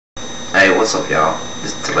Hey, what's up, y'all?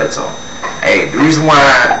 This is Toledo. Hey, the reason why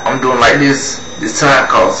I'm doing like this time,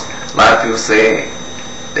 cause a lot of people say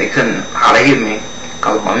they couldn't hardly hear me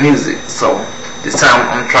cause of my music. So this time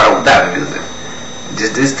I'm trying without music.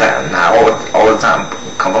 Just this time, not all the time,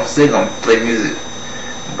 cause I'm still gonna play music,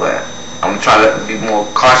 but I'm trying to be more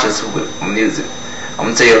cautious with my music.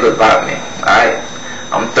 I'm gonna tell you a little about me. Alright,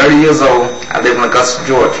 I'm 30 years old. I live in Augusta,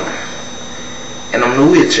 Georgia, and I'm in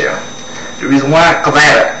a wheelchair. The reason why, cause I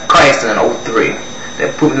had a car accident in 03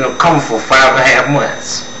 that put me in a coma for 5.5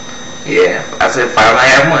 months. Yeah, I said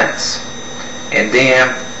 5.5 months. And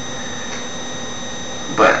then,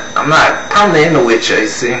 but I'm not permanently in the wheelchair, you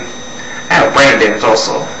see. I have brain damage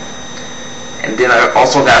also. And then I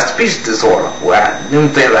also got a speech disorder where them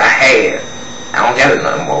things I had, I don't got it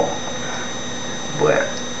no more. But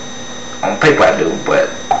on paper I do, but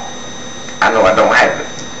I know I don't have it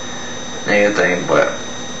and everything. But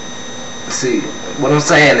see, what I'm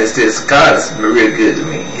saying is this: God has been really good to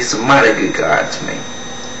me. He's a mighty good God to me.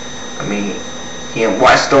 I mean, He has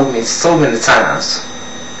watched over me so many times.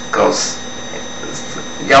 Cause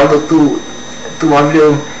y'all look through my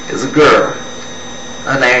video, is a girl.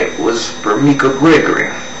 Her name was Bermika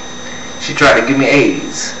Gregory. She tried to give me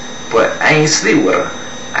AIDS, but I ain't sleep with her.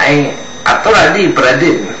 I thought I did, but I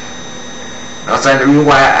didn't. You know what I'm saying? The reason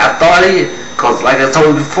why I thought I did, cause like I told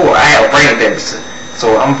you before, I have brain damage.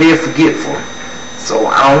 So I'm very forgetful. So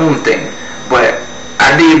I don't know anything. But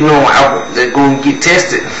I did know I was go and get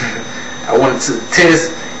tested. I went to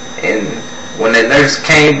test, and when the nurse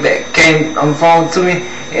came on the phone to me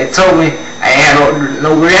and told me I ain't had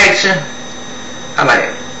no reaction, I'm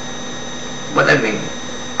like, what that mean?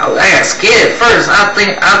 I got scared at first. I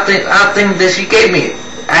think that she gave me it.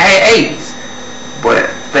 I had AIDS, but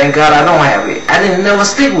thank God I don't have it. I didn't never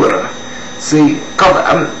sleep with her. See, cause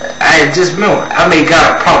I just remember I made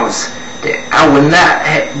God a promise that I would not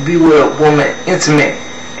be with a woman intimate,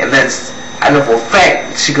 and that's I know for a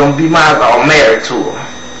fact she gonna be mine or married to her.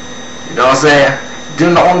 You know what I'm saying?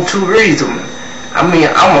 Them the only two reasons. I mean,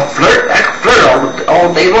 I'm a flirt. I can flirt all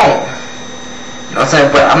day long. You know what I'm saying?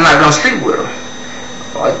 But I'm not gonna sleep with her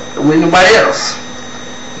or with anybody else.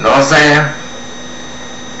 You know what I'm saying?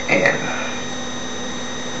 And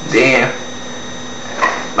then,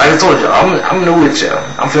 like I told you, I'm in the wheelchair.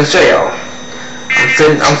 I'm finna show y'all.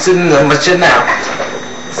 I'm sitting in my chair now.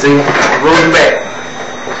 See, I'm rolling back.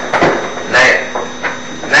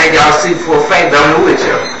 Now y'all see for a fact that I'm in the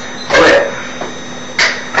wheelchair. But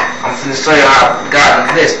I'm finna show you how God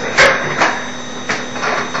is listening.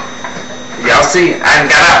 Y'all see, I done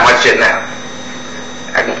got out my chair now.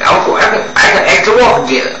 I can actually walk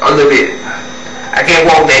again a little bit. I can't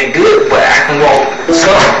walk that good, but I can walk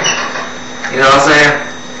slow. You know what I'm saying?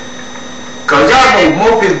 Cause y'all know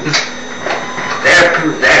more people, every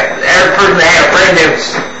person that have brain damage,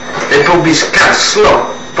 they probably be kind of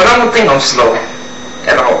slow. But I don't think I'm slow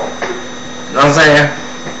at all. You know what I'm saying?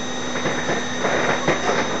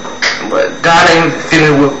 But God ain't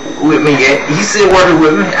finished with me yet. He's still working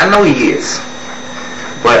with me. I know He is.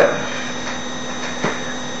 But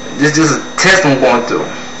this is just a test I'm going through.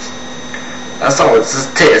 That's all. It's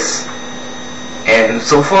just a test. And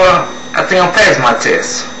so far, I think I'm past my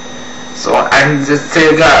test. So I can just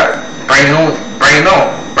tell God, bring it on,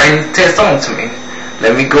 bring the test on to me.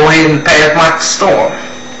 Let me go ahead and pass my storm.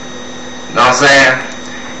 You know what I'm saying?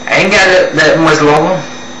 I ain't got that much longer.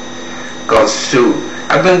 Cause shoot,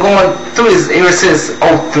 I've been going through this ever since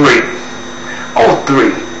 03.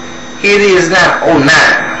 03. Here it is now, 09.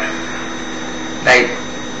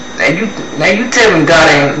 Now you tell me God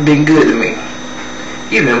ain't been good to me.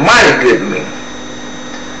 He been mighty good to me.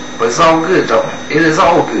 But it's all good though. It is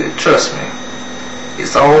all good, trust me.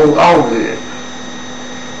 It's all good.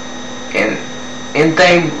 And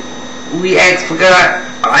anything we ask for God,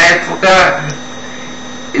 or ask for God,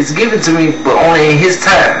 it's given to me, but only in His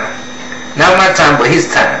time. Not my time, but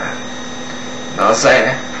His time. You know what I'm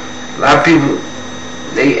saying? A lot of people,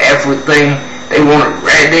 they ask for things, they want it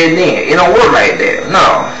right there and then. It don't work like that.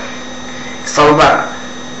 No. It's all about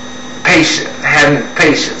patience, having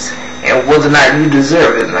patience, and whether or not you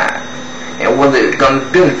deserve it or not, and whether it's gonna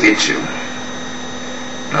benefit you. You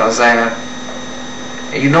know what I'm saying?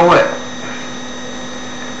 And you know what?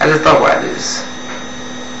 I just thought about this.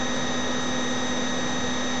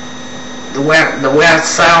 The way I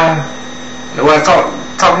sound, the way I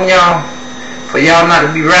talking to y'all, for y'all not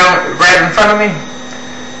to be right in front of me,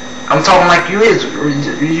 I'm talking like you is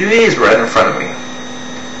right in front of me.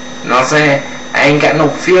 You know what I'm saying? I ain't got no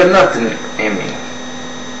fear, nothing in me.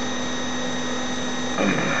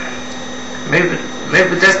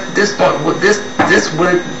 Maybe this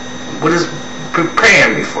what is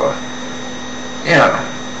preparing me for. Yeah.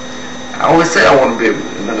 I always said I want to be a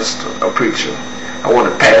minister, a preacher. I want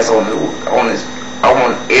to pass on his. I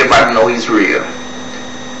want everybody to know he's real.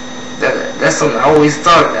 That's something I always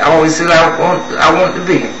thought. I always said I want to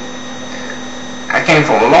be. I came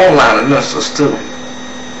from a long line of ministers too.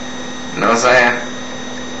 You know what I'm saying?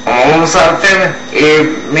 On my woman's side of the family,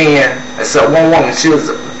 every man except one woman, she was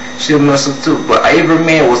a minister too. But every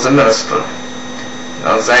man was a minister. You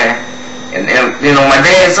know what I'm saying? And then on my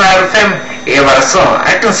dad's side of the family, everybody sung.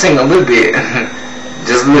 I can sing a little bit,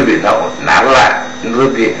 just a little bit. No, not a lot, a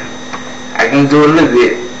little bit. I can do a little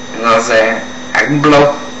bit. You know what I'm saying? I can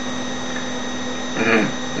blow.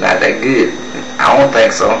 Not that good. I don't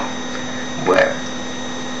think so. But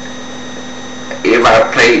everybody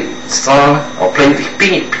played song or played the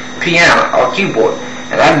piano or keyboard,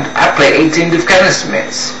 and I played 18 different kind of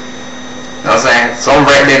instruments. You know what I'm saying? So I'm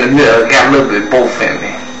right there in the middle. Got a little bit of both in me.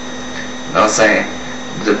 You know what I'm saying?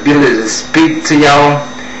 The ability to speak to y'all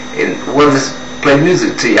and play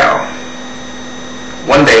music to y'all.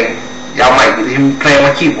 One day, y'all might hear me playing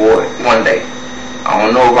my keyboard. One day, I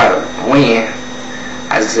don't know about when.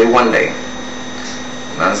 I just say one day. You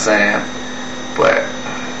know what I'm saying? But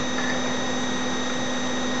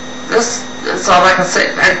that's all I can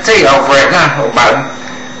say. I can tell y'all right now about it.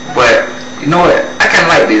 But you know what? I kind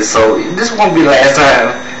of like this. So this won't be the last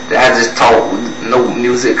time that I just talk with no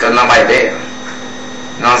music or nothing like that.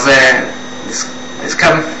 You know what I'm saying? It's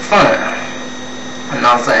kind of fun. You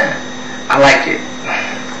know what I'm saying? I like it.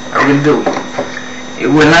 I really do.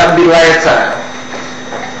 It will not be the last time.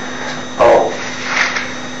 Oh.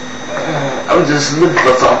 I'm just looking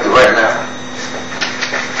for something right now.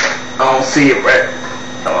 I don't see it right.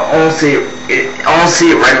 I don't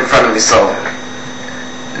see it right in front of me. So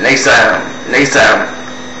next time,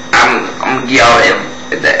 I'm gonna give y'all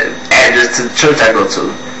the address to the church I go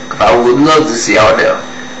to. Cause I would love to see y'all there.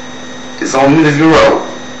 It's on Middleview Road.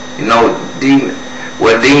 You know,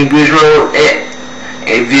 where Dean Bridge Road at,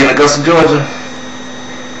 in Augusta, Georgia.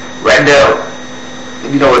 Right there.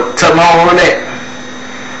 You know where Tubman Road at?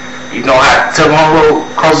 You know how Tubman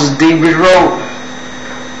Road crosses Dean Bridge Road?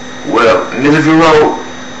 Well, Middleview Road.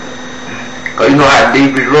 Cause you know how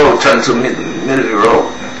Dean Bridge Road turns to Middleview Road.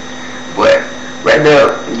 But right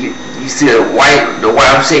there, you see the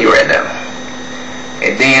YMCA right there.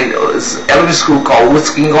 And then it's an elementary school called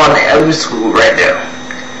Whiskey Garden Elementary School right there.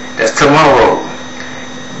 That's Tubman Road.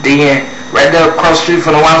 Then right there across the street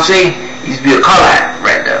from the YMCA used to be a car lot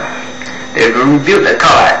right there. They rebuilt that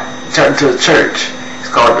car lot, turned into a church. It's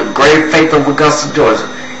called the Great Faith of Augusta, Georgia.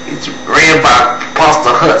 It's ran by Pastor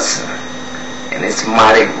Hudson, and it's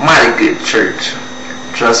mighty good church.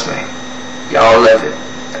 Trust me, y'all love it.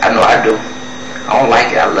 I know I do. I don't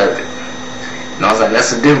like it, I love it. You know what I'm saying? That's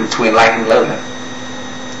the difference between liking and loving.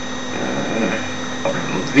 A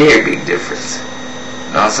very big difference.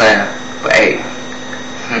 You know what I'm saying? But hey,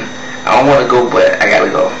 I don't want to go, but I gotta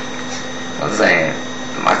go. You know what I'm saying?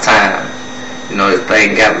 My time, you know, this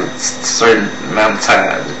thing got a certain amount of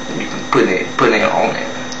time you can put in on it,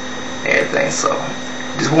 everything. So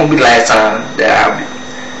this won't be the last time that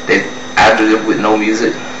I do it with no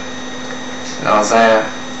music. You know what I'm saying?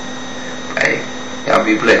 Hey, y'all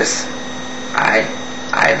be blessed. I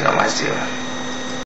know myself.